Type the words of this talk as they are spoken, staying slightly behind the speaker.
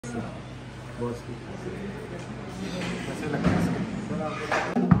Boss की कैसे लगता है?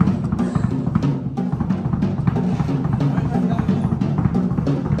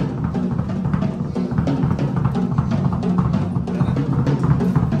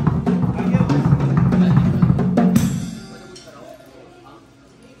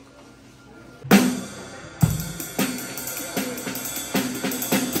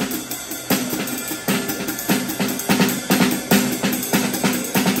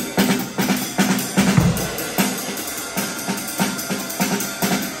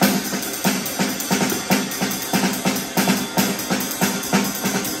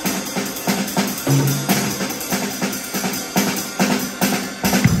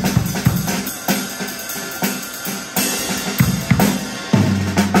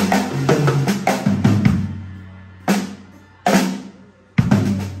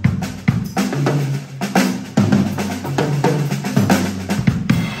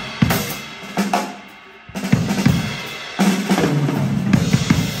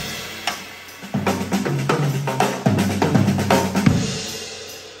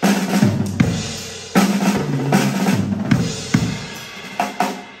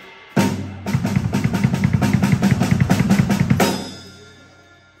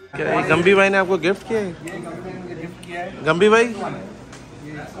 क्या ये गंभी भाई ने आपको गिफ्ट किया है? ये गंभी ने मुझे गिफ्ट किया है। गंभी भाई ये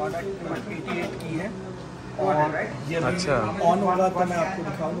प्रोडक्ट 88 की है और ये अच्छा ऑन होगा तो मैं आपको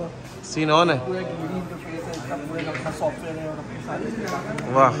दिखाऊंगा। सीन ऑन है। पूरा यूडी इंटरफेस है इसका, पूरे का अपना सॉफ्टवेयर है और अपने सारे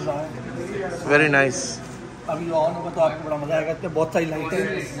वाह वेरी नाइस। अभी ऑन होगा तो आपको बड़ा मजा आएगा। इसमें बहुत सारी लाइटें हैं।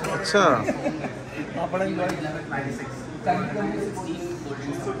 अच्छा आप बड़ा एंजॉय।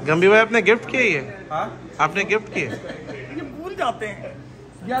 गंभी भाई आपने गिफ्ट किया ये? हाँ आपने गिफ्ट किया? ये भूल जाते हैं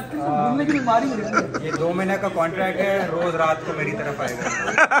ये आपकी भूलने की बीमारी हो रही है। ये 2 महीने का कॉन्ट्रैक्ट है, रोज रात को मेरी तरफ आएगा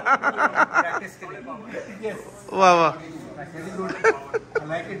प्रैक्टिस के लिए। वाह वाह very good. I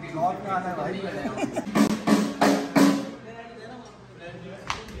like it. Blog में आना है भाई।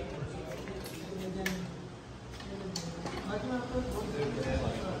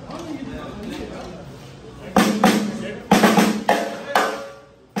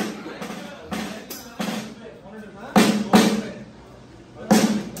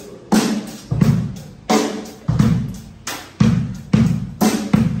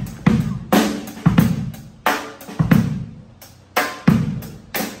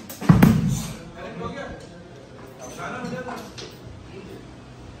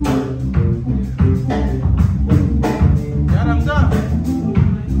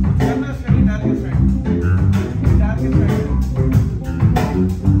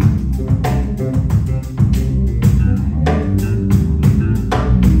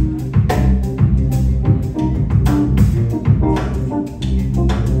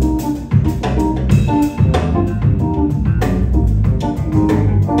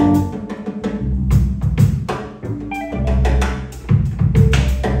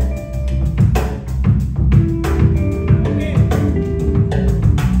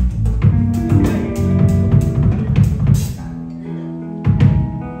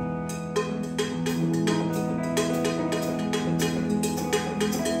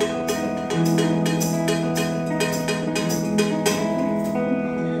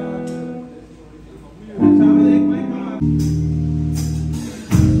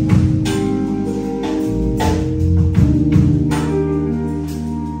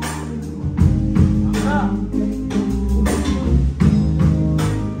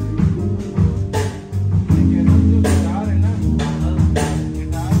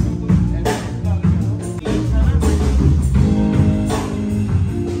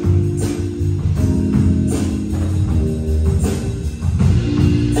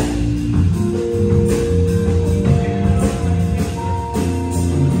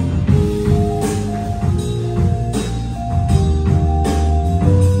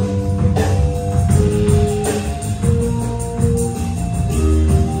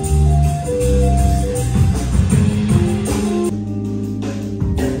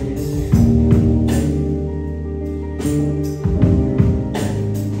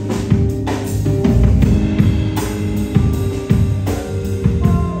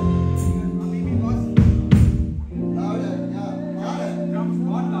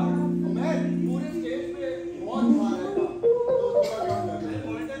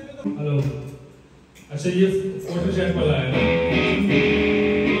 अच्छा ये फोटो चेक वाला है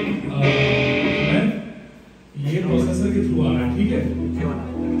ये प्रोसेसर के थ्रू आ रहा है, ठीक है?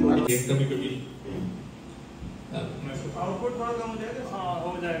 कभी कभी आउटपुट थोड़ा कम हो जाएगा। हाँ हो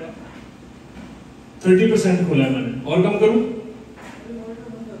जाएगा। 30% खोला है मैंने, और कम करूं?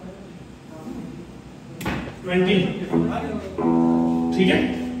 20 ठीक है?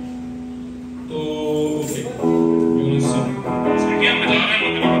 Okay. You want to see?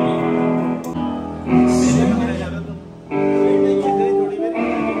 सीढ़ियाँ बजा रहे हैं मतलब अभी।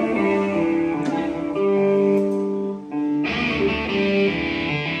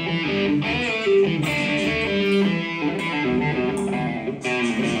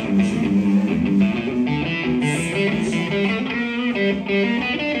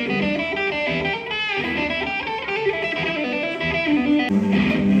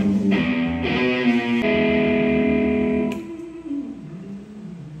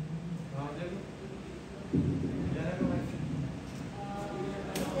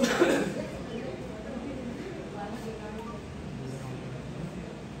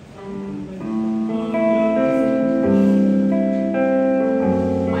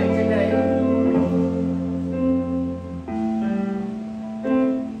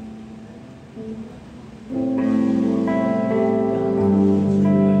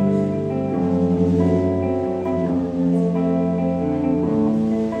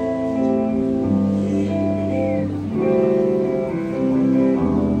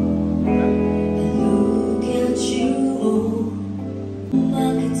 Look at you, oh,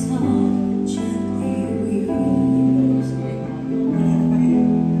 my guitar.